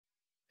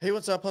Hey,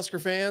 what's up, Husker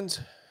fans?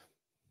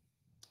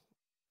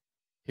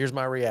 Here's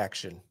my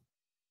reaction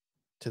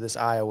to this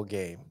Iowa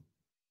game.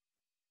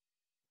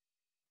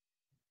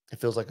 It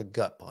feels like a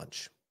gut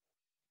punch,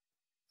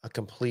 a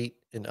complete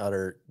and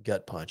utter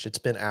gut punch. It's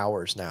been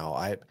hours now.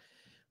 I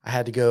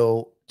had to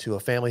go to a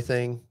family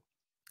thing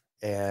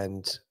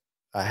and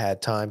I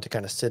had time to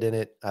kind of sit in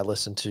it. I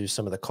listened to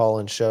some of the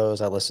call-in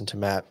shows. I listened to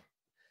Matt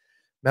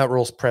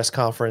Rule's press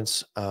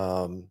conference,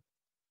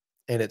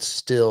 and it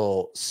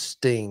still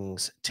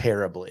stings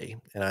terribly.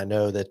 And I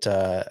know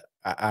that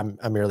I'm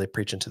merely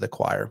preaching to the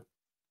choir.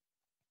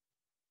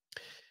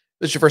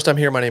 This is your first time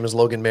here. My name is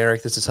Logan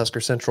Merrick. This is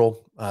Husker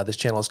Central. This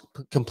channel is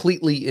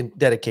completely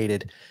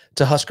dedicated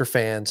to Husker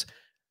fans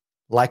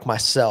like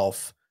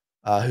myself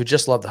who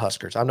just love the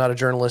Huskers. I'm not a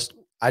journalist.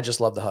 I just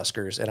love the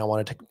Huskers, and I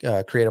wanted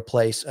to create a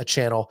place, a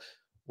channel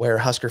where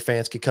Husker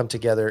fans could come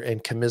together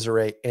and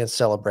commiserate and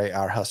celebrate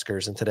our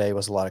Huskers. And today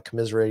was a lot of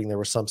commiserating. There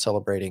was some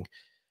celebrating.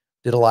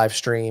 Did a live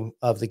stream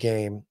of the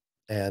game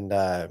and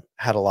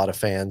had a lot of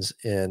fans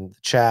in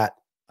the chat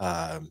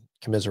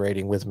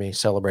commiserating with me,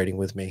 celebrating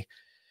with me.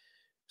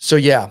 So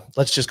yeah,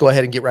 let's just go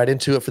ahead and get right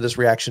into it for this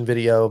reaction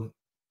video.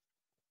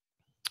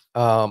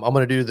 I'm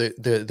going to do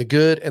the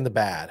good and the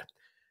bad.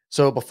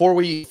 So before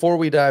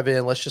we dive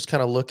in, let's just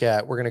kind of look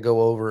at. We're going to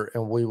go over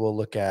and we will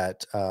look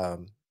at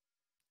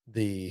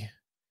the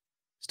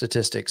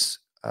statistics,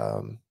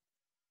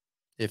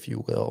 if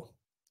you will.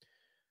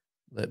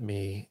 Let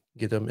me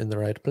get them in the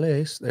right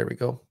place. There we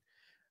go.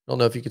 I don't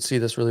know if you can see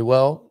this really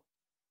well,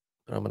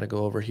 but I'm going to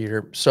go over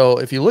here. So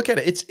if you look at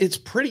it, it's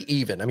pretty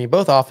even. I mean,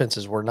 both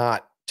offenses were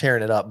not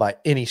tearing it up by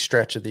any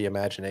stretch of the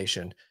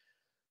imagination.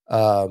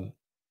 Total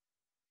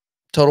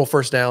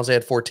first downs, they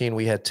had 14.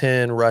 We had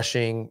 10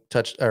 rushing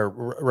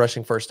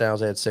rushing first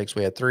downs. They had 6.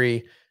 We had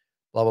 3.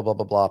 Blah blah blah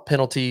blah blah.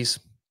 Penalties.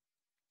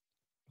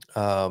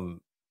 Had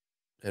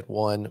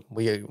 1.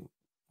 We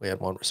had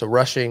 1. So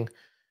rushing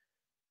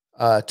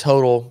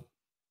total,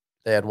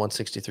 they had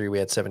 163. We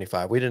had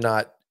 75. We did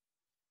not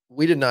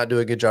do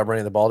a good job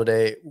running the ball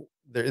today.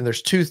 And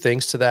there's 2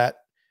 things to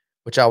that,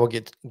 which I will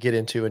get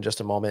into in just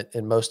a moment.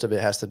 And most of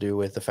it has to do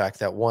with the fact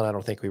that, 1, I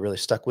don't think we really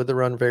stuck with the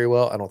run very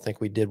well. I don't think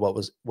we did what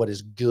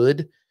is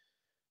good,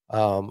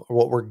 or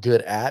what we're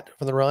good at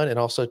from the run. And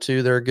also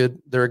 2, they're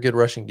a good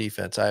rushing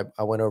defense. I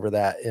went over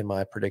that in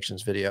my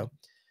predictions video.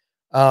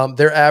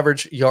 Their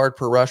average yard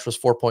per rush was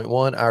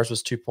 4.1. Ours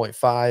was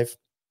 2.5.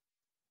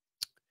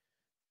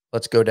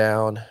 Let's go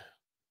down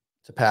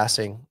to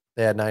passing.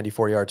 They had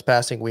 94 yards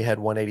passing. We had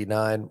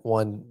 189,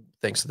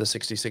 thanks to the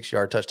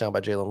 66-yard touchdown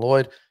by Jalen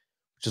Lloyd,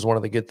 which is one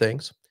of the good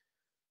things.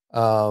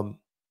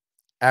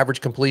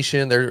 Average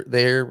completion,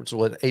 there was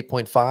what,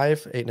 8.5,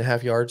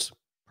 8.5 yards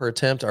per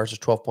attempt. Ours was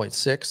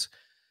 12.6.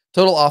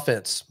 Total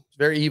offense,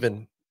 very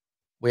even.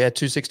 We had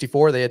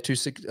 264. They had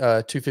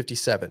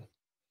 257.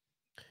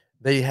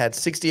 They had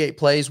 68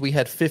 plays. We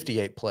had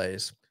 58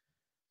 plays.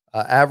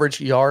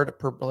 Average yard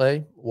per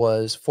play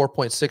was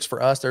 4.6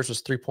 for us. Theirs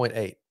was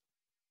 3.8.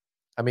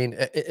 I mean,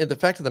 the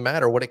fact of the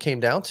matter, what it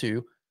came down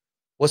to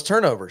was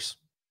turnovers.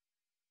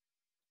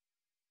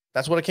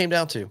 That's what it came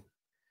down to.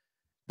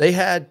 They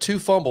had 2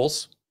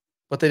 fumbles,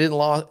 but they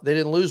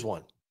didn't lose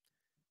 1.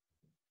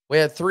 We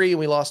had 3 and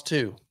we lost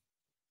 2.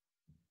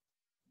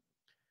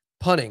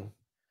 Punting,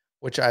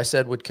 which I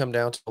said would come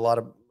down to a lot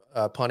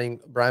of punting.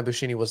 Brian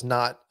Buschini was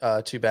not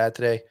too bad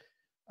today.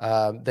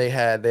 They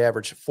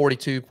averaged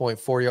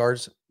 42.4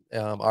 yards.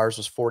 Ours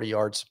was 40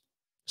 yards.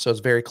 So it's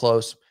very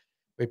close.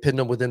 We pinned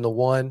them within the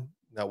 1.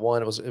 That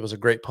 1, it was a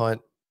great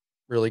punt,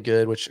 really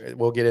good, which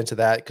we'll get into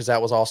that, because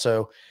that was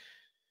also,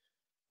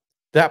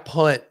 that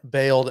punt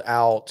bailed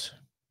out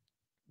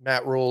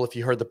Matt Rule. If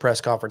you heard the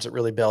press conference, it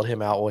really bailed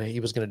him out when he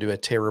was going to do a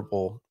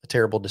terrible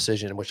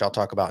decision, which I'll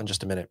talk about in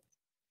just a minute.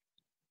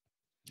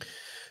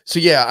 So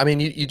yeah, I mean,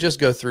 you just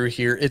go through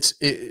here.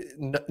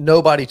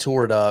 Nobody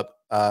tore it up.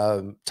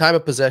 Time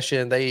of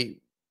possession, they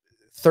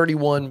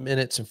 31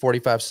 minutes and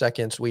 45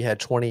 seconds. We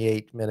had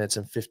 28 minutes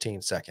and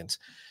 15 seconds.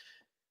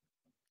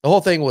 The whole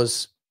thing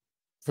was,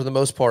 for the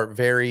most part,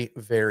 very,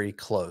 very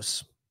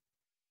close.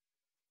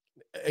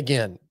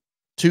 Again,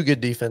 2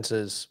 good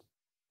defenses,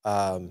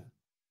 2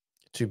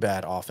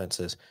 bad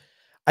offenses.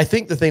 I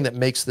think the thing that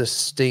makes this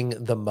sting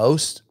the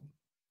most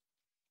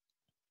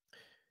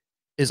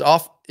is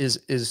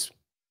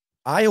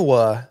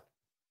Iowa.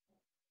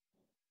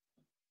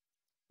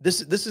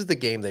 This is the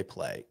game they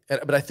play.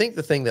 But I think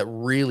the thing that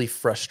really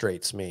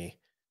frustrates me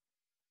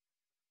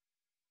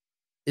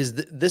is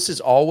this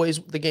is always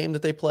the game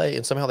that they play,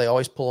 and somehow they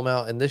always pull them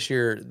out. And this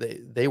year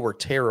they were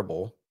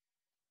terrible.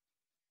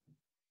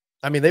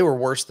 I mean, they were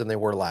worse than they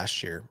were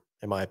last year,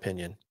 in my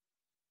opinion.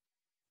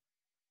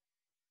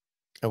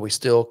 And we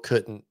still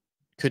couldn't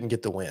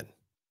get the win.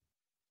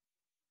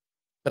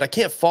 But I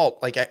can't fault,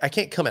 like, I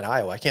can't come at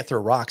Iowa. I can't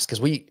throw rocks, because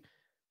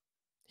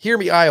hear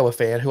me, Iowa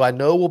fan, who I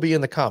know will be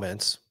in the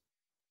comments,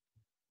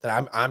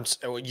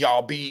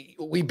 that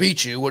we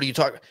beat you. What are you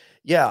talking?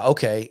 Yeah,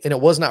 okay. And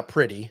it was not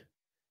pretty.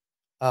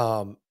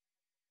 And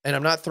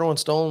I'm not throwing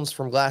stones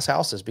from glass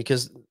houses,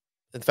 because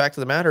the fact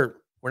of the matter,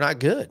 we're not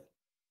good.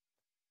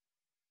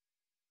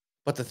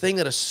 But the thing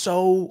that is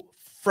so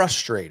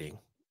frustrating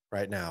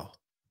right now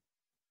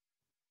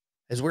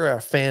is we're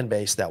a fan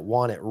base that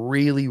want it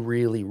really,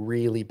 really,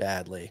 really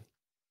badly.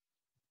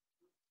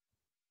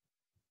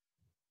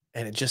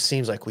 And it just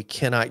seems like we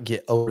cannot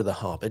get over the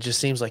hump. It just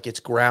seems like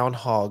it's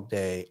Groundhog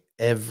Day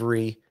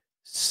every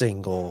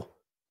single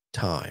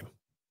time.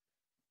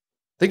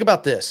 Think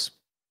about this.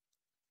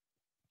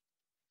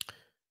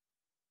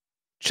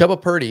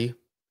 Chuba Purdy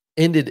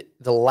ended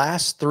the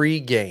last 3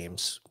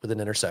 games with an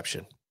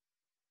interception.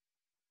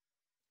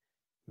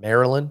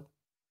 Maryland,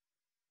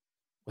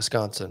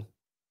 Wisconsin,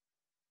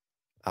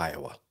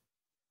 Iowa.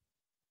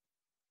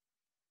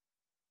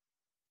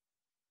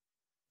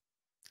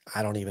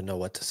 I don't even know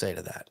what to say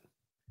to that.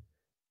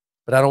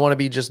 But I don't want to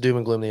be just doom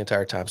and gloom the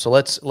entire time. So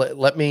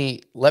let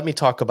me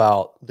talk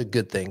about the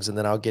good things, and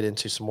then I'll get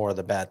into some more of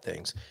the bad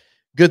things.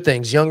 Good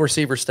things, young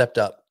receivers stepped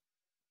up.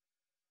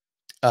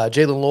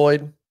 Jalen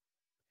Lloyd,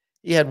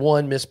 he had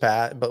one missed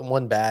pass, but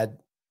one bad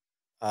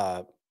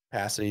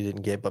pass that he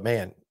didn't get. But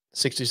man,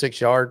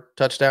 66-yard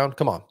touchdown.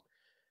 Come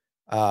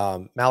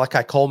on.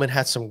 Malachi Coleman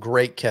had some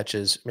great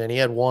catches. Man, he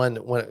had one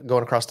when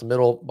going across the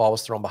middle, ball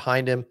was thrown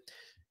behind him,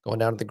 going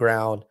down to the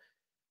ground.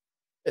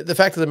 The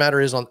fact of the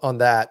matter is on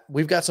that,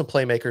 we've got some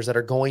playmakers that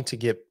are going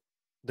to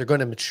they're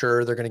going to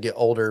mature, they're going to get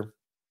older.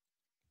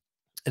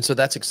 And so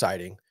that's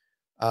exciting.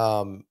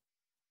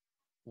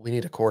 We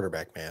need a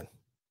quarterback, man.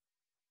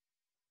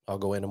 I'll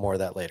go into more of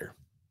that later.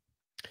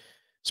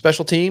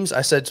 Special teams,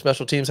 I said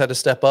special teams had to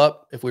step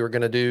up if it was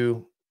going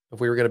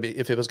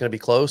to be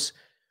close.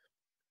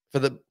 For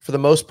the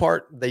most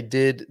part, they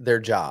did their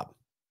job.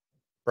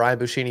 Brian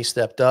Buschini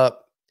stepped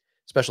up.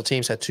 Special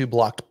teams had 2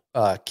 blocked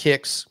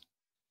kicks.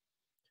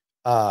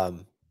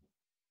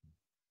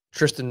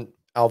 Tristan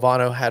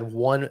Alvano had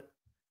 1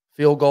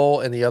 field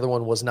goal, and the other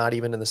one was not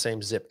even in the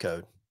same zip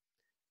code.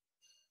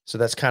 So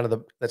that's kind of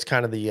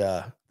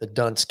the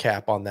dunce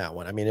cap on that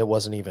one. I mean, it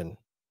wasn't even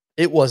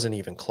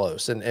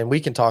close. And we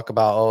can talk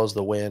about, it was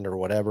the wind or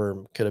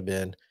whatever could have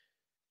been,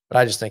 but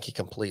I just think he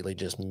completely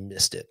just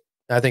missed it.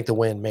 I think the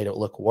wind made it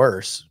look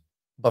worse,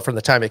 but from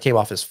the time it came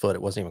off his foot,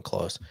 it wasn't even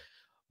close.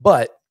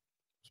 But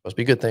supposed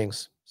to be good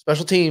things.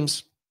 Special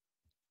teams,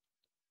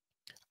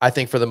 I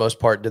think for the most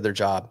part, did their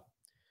job.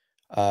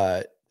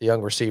 The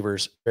young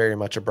receivers, very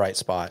much a bright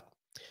spot.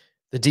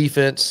 The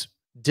defense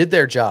did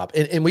their job.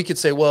 And we could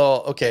say,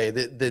 well, okay,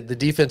 the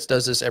defense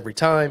does this every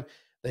time.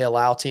 They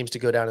allow teams to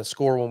go down and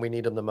score when we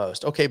need them the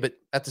most. Okay, but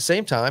at the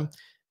same time,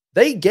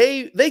 they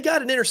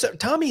got an interception.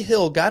 Tommy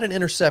Hill got an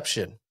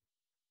interception.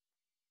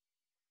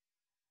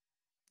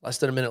 Less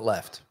than a minute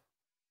left.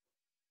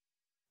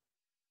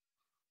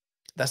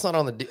 That's not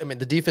on the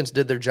defense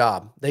did their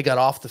job. They got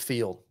off the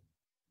field.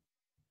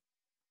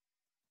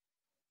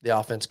 The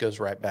offense goes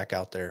right back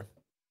out there,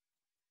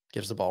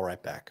 gives the ball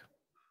right back.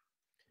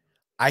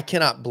 I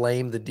cannot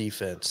blame the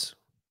defense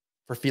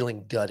for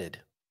feeling gutted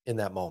in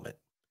that moment.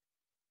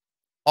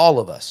 All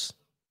of us,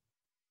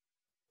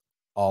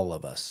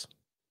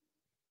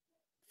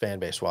 fan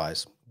base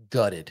wise,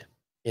 gutted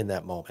in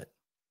that moment.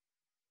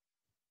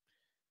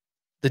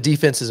 The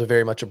defense is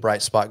very much a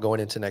bright spot going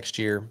into next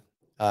year.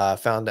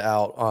 Found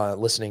out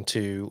listening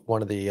to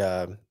one of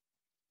the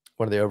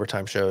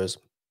overtime shows.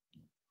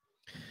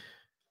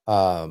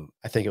 I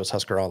think it was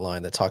Husker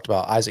Online that talked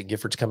about Isaac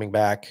Gifford's coming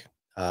back,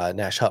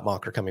 Nash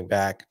Hutmacher coming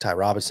back, Ty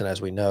Robinson,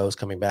 as we know, is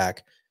coming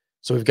back.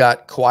 So we've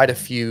got quite a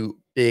few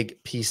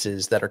big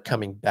pieces that are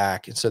coming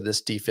back, and so this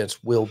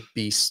defense will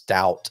be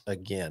stout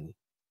again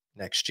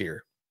next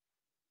year.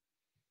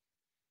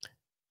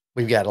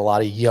 We've got a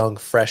lot of young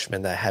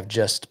freshmen that have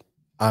just,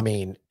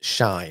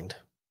 shined.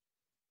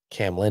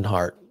 Cam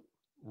Linhart,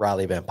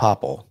 Riley Van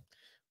Poppel,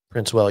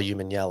 Prince Will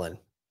Yellen.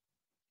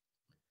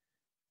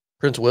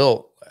 Prince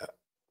Will,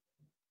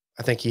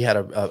 I think he had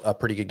a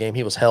pretty good game.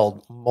 He was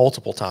held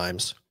multiple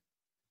times.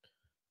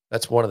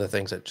 That's one of the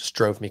things that just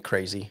drove me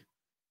crazy.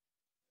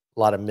 A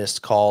lot of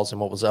missed calls,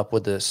 and what was up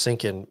with the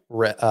sinking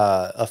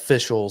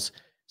officials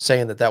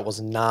saying that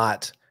was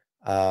not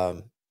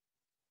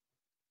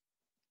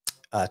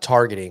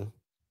targeting.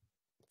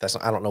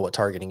 I don't know what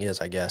targeting is,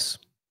 I guess.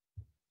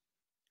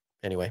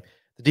 Anyway,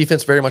 the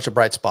defense very much a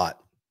bright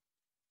spot.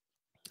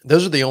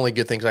 Those are the only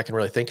good things I can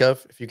really think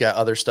of. If you got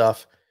other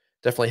stuff,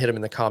 definitely hit them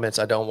in the comments.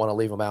 I don't want to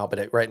leave them out,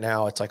 but right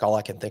now it's like all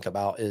I can think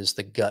about is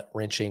the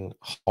gut-wrenching,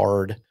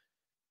 hard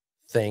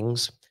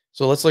things.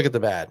 So let's look at the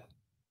bad.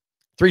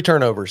 3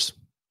 turnovers.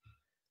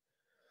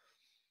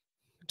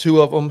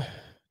 2 of them,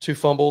 2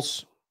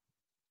 fumbles.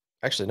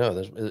 Actually, no,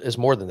 there's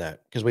more than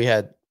that because we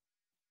had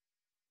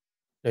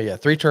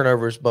 3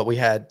 turnovers, but we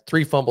had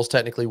 3 fumbles.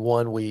 Technically,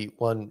 one we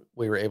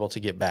were able to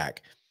get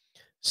back.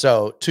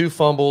 So 2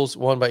 fumbles,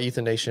 1 by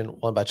Ethan Nation,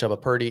 1 by Chuba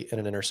Purdy, and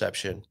an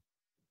interception.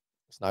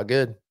 It's not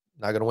good.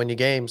 Not going to win you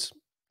games.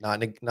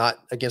 Not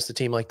against a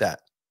team like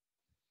that.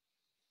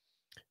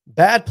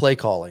 Bad play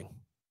calling.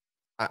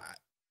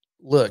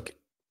 Look,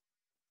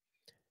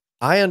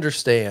 I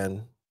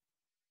understand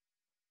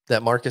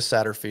that Marcus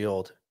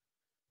Satterfield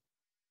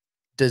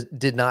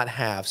did not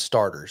have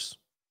starters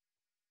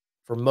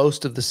for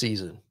most of the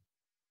season.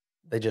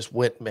 They just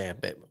went, man,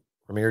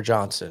 Ramir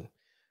Johnson,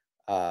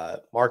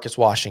 Marcus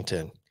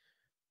Washington,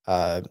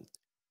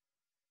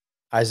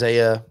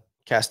 Isaiah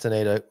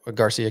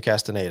Garcia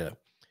Castaneda.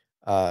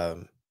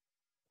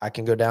 I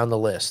can go down the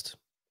list.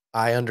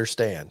 I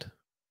understand.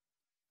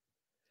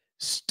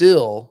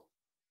 Still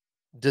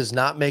does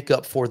not make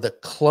up for the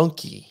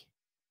clunky.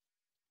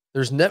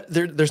 There's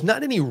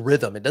not any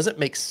rhythm. It doesn't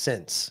make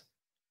sense.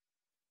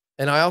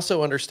 And I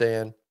also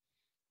understand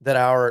that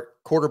our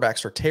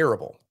quarterbacks are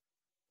terrible.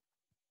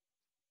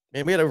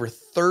 Man, we had over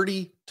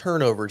 30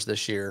 turnovers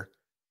this year,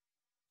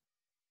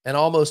 and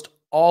almost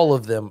all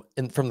of them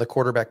from the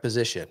quarterback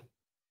position.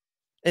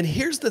 And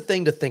here's the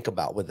thing to think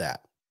about with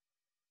that.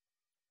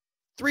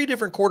 3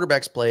 different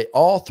quarterbacks play,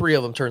 all 3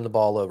 of them turn the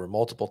ball over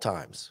multiple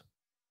times.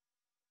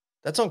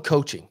 That's on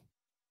coaching.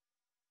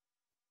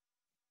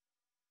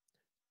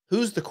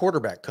 Who's the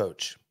quarterback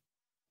coach?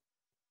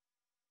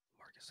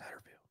 Marcus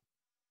Satterfield.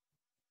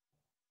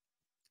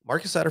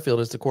 Marcus Satterfield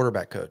is the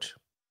quarterback coach.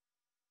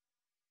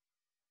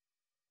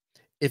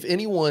 If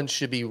anyone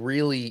should be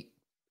really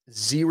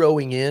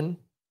zeroing in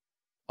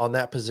on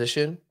that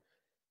position,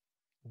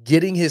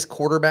 getting his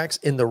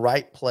quarterbacks in the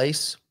right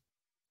place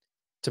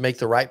to make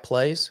the right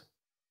plays,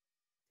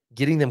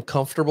 getting them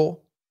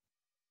comfortable,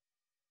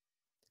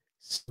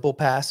 simple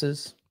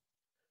passes,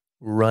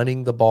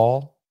 running the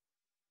ball.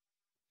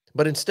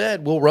 But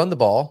instead, we'll run the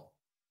ball,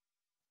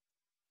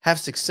 have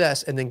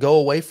success, and then go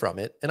away from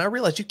it. And I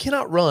realize you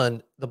cannot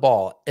run the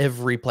ball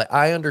every play.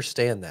 I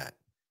understand that.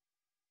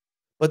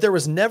 But there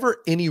was never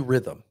any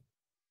rhythm,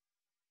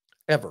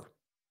 ever.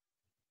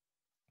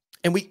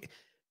 And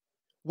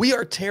we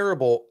are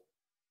terrible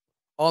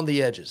on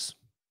the edges.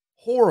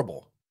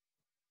 Horrible.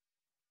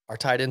 Our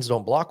tight ends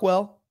don't block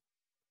well.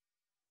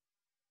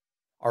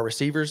 Our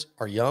receivers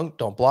are young,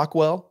 don't block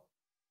well.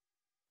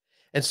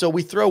 And so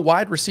we throw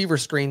wide receiver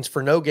screens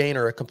for no gain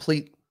or a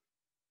complete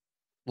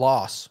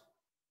loss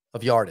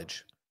of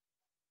yardage.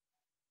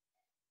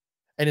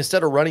 And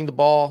instead of running the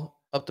ball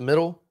up the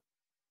middle,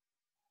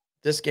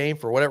 this game,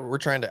 for whatever we're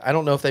trying to, I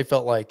don't know if they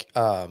felt like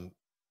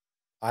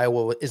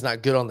Iowa is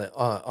not good on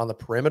the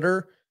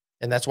perimeter,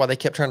 and that's why they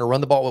kept trying to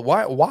run the ball.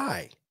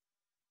 Why?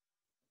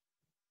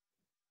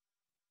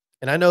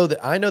 And I know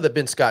that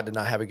Ben Scott did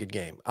not have a good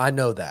game. I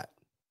know that.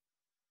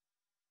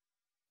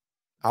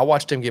 I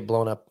watched him get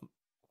blown up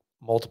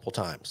multiple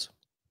times.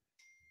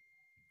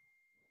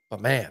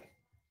 But man.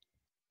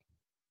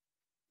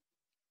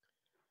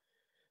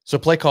 So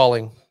play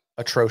calling,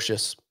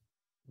 atrocious,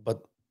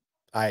 but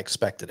I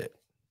expected it.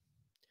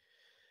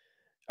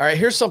 All right,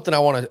 here's something I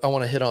want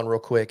to hit on real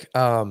quick.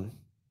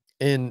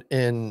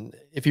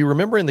 If you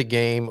remember in the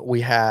game, we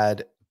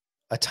had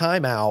a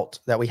timeout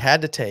that we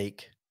had to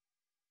take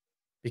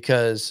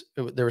because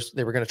they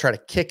were going to try to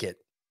kick it.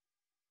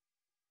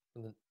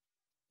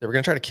 They were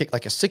going to try to kick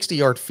like a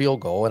 60-yard field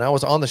goal, and I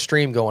was on the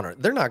stream going,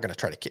 they're not going to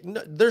try to kick.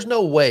 No, there's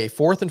no way.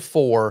 4th and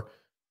 4,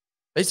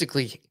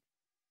 basically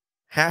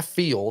half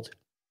field.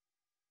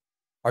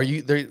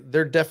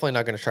 They're definitely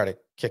not going to try to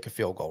kick a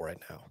field goal right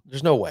now.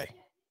 There's no way.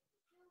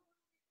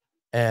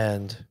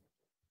 And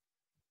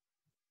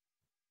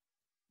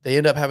they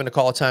end up having to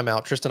call a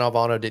timeout. Tristan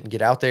Alvano didn't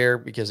get out there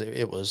because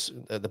it was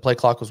the play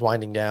clock was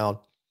winding down.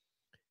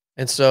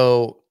 And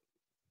so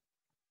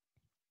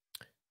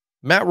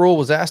Matt Rule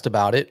was asked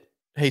about it.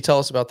 Hey, tell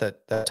us about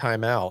that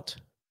timeout,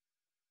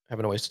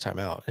 having to waste a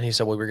timeout. And he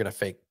said, well, we're going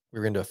to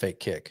do a fake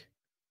kick.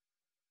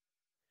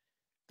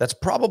 That's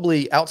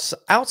probably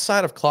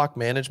outside of clock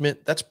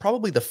management. That's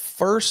probably the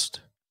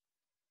first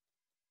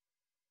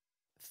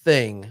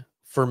thing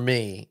for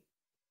me,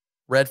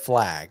 red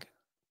flag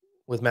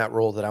with Matt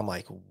Rule, that I'm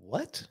like,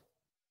 what?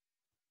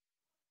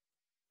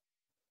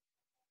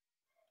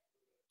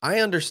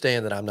 I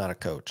understand that I'm not a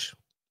coach.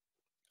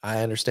 I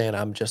understand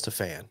I'm just a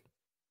fan.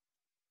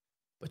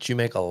 But you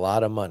make a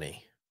lot of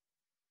money.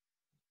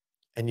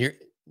 And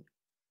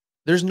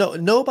there's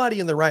nobody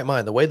in the right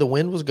mind. The way the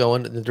wind was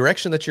going, the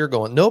direction that you're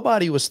going,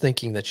 nobody was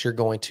thinking that you're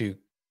going to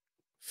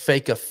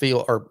fake a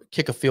field or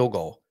kick a field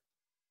goal.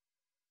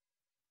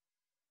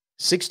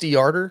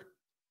 60-yarder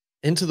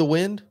into the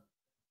wind?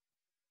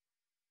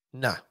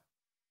 Nah.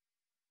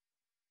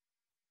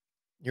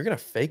 You're going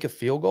to fake a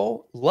field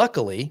goal?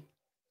 Luckily,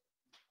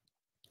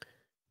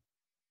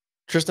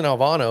 Tristan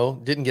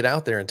Alvano didn't get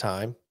out there in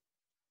time,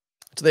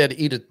 so they had to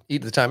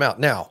eat the timeout.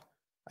 Now,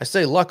 I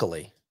say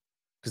luckily,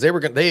 because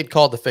they had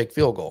called the fake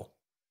field goal,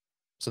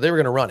 so they were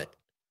going to run it.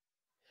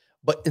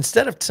 But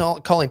instead of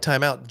calling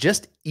timeout,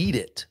 just eat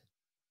it.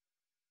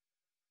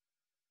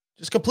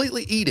 Just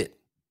completely eat it.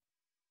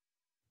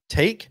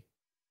 Take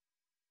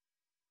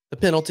the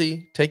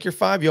penalty, take your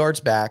 5 yards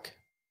back,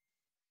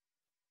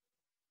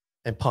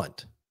 and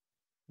punt.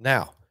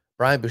 Now,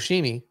 Brian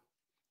Buschini,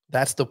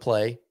 that's the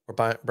play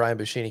where Brian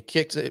Buschini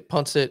kicks it,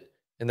 punts it,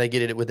 and they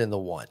get it within the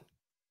 1.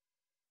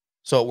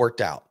 So it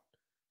worked out.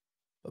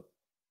 But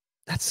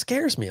that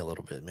scares me a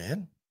little bit,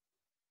 man.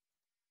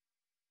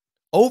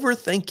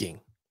 Overthinking,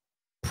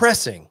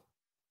 pressing,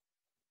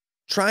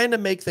 trying to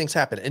make things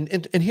happen.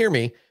 And hear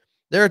me,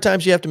 there are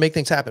times you have to make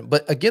things happen.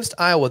 But against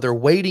Iowa, they're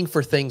waiting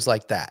for things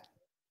like that.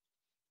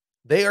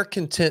 They are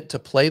content to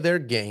play their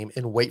game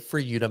and wait for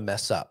you to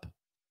mess up.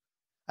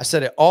 I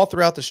said it all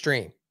throughout the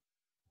stream.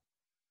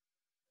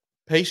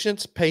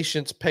 Patience,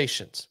 patience,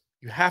 patience.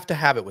 You have to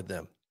have it with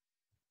them.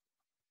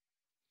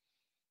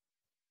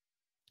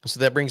 So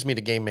that brings me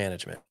to game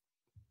management.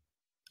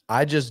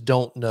 I just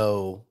don't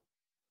know.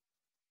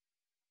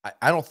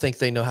 I don't think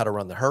they know how to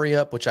run the hurry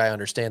up, which I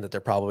understand that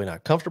they're probably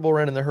not comfortable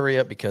running the hurry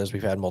up because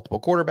we've had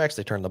multiple quarterbacks.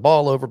 They turn the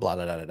ball over, blah,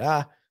 blah, blah, blah,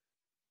 blah.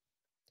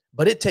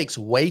 But it takes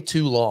way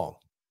too long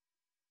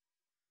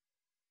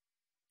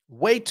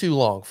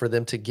for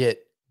them to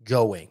get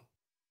going.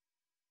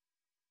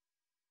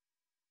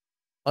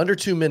 Under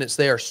 2 minutes,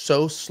 they are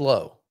so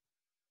slow.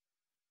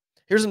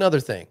 Here's another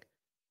thing.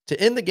 To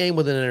end the game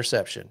with an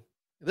interception,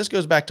 this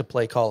goes back to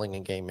play calling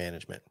and game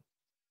management.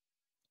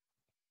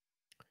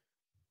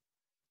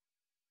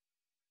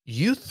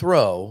 You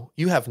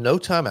have no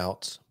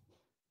timeouts,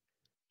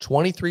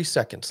 23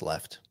 seconds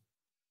left,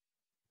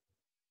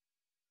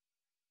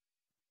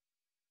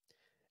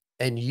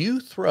 and you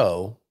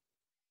throw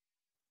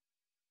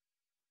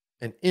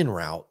an in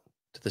route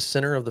to the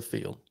center of the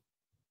field,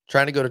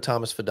 trying to go to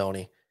Thomas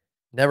Fidone,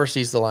 never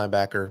sees the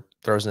linebacker,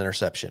 throws an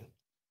interception.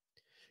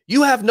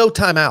 You have no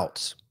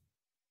timeouts.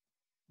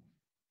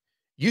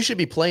 You should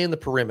be playing the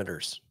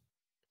perimeters,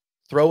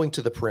 throwing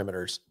to the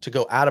perimeters to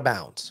go out of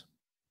bounds.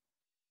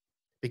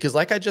 Because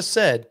like I just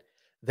said,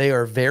 they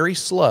are very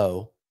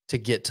slow to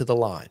get to the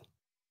line.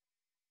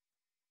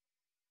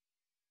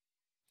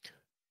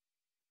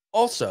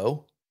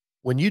 Also,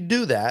 when you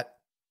do that,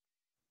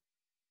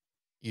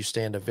 you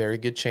stand a very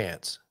good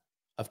chance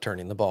of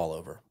turning the ball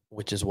over,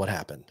 which is what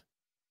happened.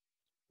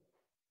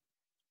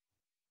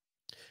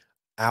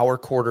 Our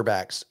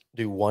quarterbacks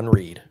do one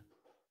read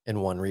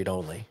and one read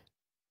only.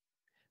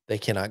 They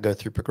cannot go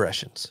through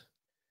progressions.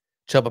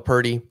 Chubba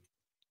Purdy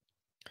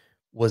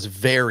was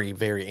very,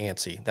 very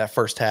antsy. That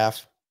first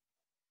half,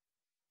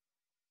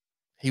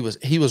 he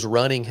was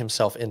running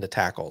himself into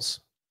tackles,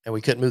 and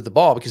we couldn't move the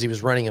ball because he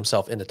was running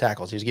himself into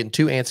tackles. He was getting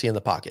too antsy in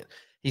the pocket.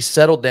 He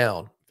settled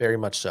down, very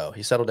much so.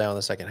 He settled down in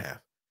the second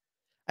half.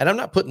 And I'm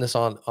not putting this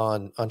on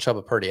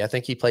Chubba Purdy. I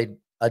think he played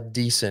a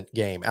decent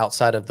game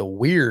outside of the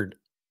weird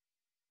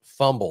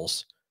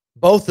fumbles,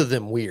 both of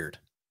them weird.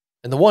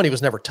 And the one, he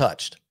was never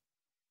touched.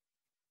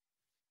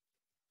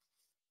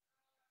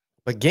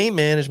 But game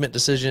management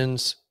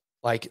decisions,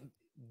 like,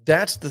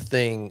 that's the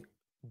thing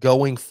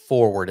going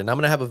forward. And I'm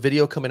going to have a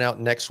video coming out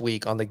next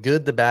week on the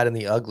good, the bad, and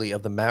the ugly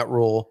of the Matt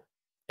Rule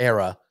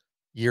era,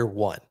 year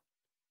one.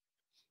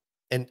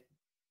 And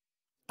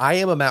I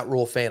am a Matt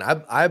Rule fan.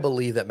 I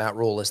believe that Matt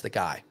Rule is the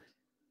guy.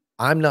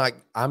 I'm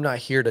not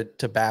here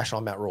to bash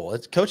on Matt Rule.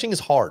 Coaching is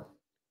hard.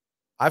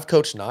 I've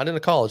coached not in a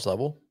college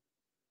level,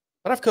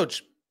 but I've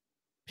coached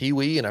Pee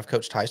Wee and I've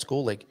coached high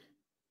school. Like,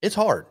 it's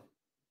hard.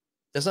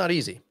 It's not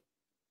easy.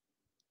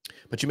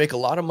 But you make a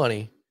lot of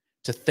money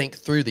to think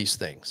through these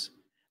things.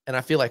 And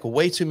I feel like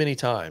way too many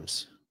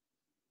times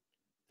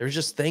there's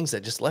just things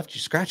that just left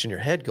you scratching your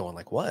head going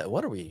like,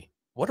 what are we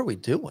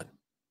doing?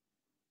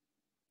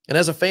 And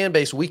as a fan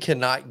base, we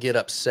cannot get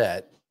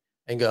upset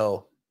and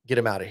go, get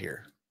him out of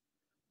here.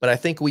 But I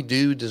think we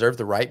do deserve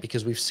the right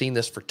because we've seen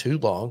this for too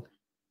long.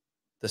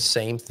 The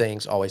same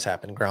things always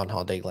happen.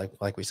 Groundhog Day,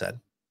 like we said,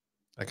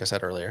 like I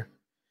said earlier.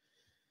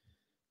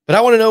 But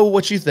I want to know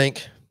what you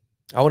think.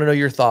 I want to know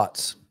your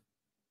thoughts.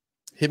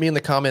 Hit me in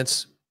the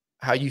comments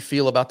how you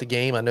feel about the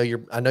game. I know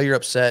you're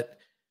upset.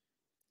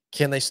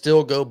 Can they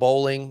still go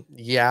bowling?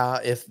 Yeah,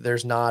 if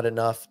there's not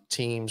enough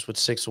teams with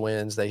 6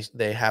 wins,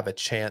 they have a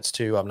chance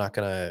to. I'm not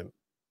going to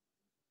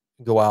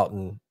go out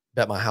and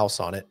bet my house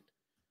on it.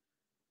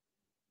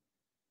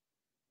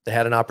 They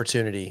had an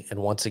opportunity, and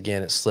once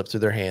again, it slipped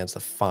through their hands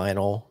the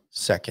final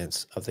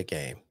seconds of the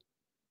game.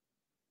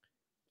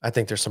 I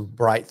think there's some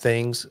bright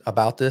things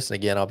about this. And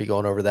again, I'll be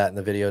going over that in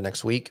the video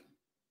next week.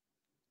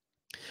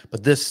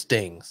 But this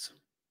stings.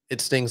 It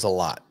stings a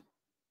lot.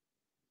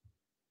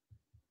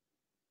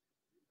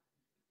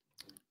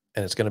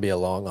 And it's going to be a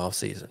long off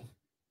season.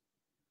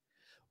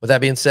 With that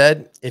being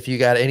said, if you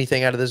got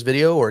anything out of this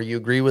video or you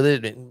agree with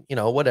it, and,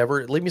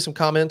 whatever, leave me some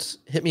comments.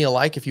 Hit me a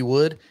like if you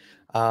would.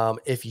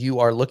 If you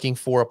are looking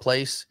for a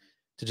place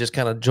to just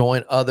kind of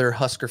join other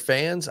Husker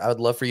fans, I would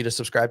love for you to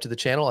subscribe to the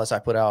channel as I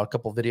put out a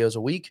couple videos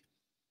a week.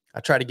 I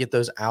try to get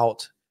those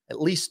out,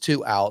 at least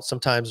 2 out.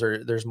 Sometimes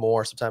there's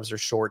more, sometimes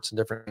there's shorts and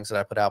different things that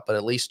I put out, but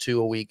at least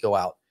 2 a week go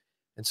out.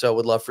 And so I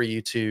would love for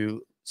you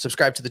to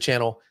subscribe to the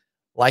channel,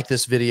 like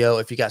this video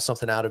if you got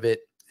something out of it.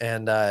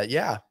 And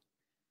yeah,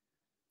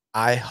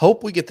 I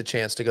hope we get the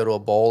chance to go to a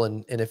bowl.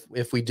 And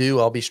if we do,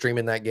 I'll be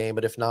streaming that game.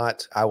 But if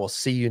not, I will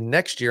see you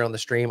next year on the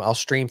stream. I'll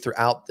stream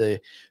throughout the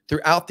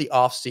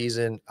off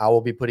season. I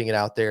will be putting it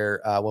out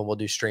there when we'll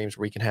do streams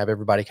where we can have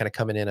everybody kind of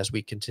coming in as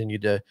we continue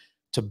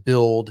to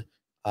build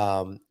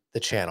the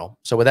channel.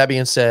 So with that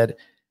being said,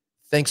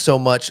 thanks so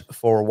much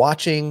for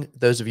watching.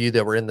 Those of you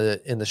that were in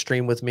the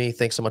stream with me,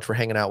 thanks so much for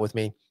hanging out with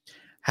me.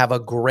 Have a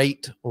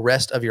great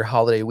rest of your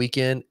holiday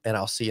weekend, and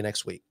I'll see you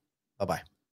next week. Bye-bye.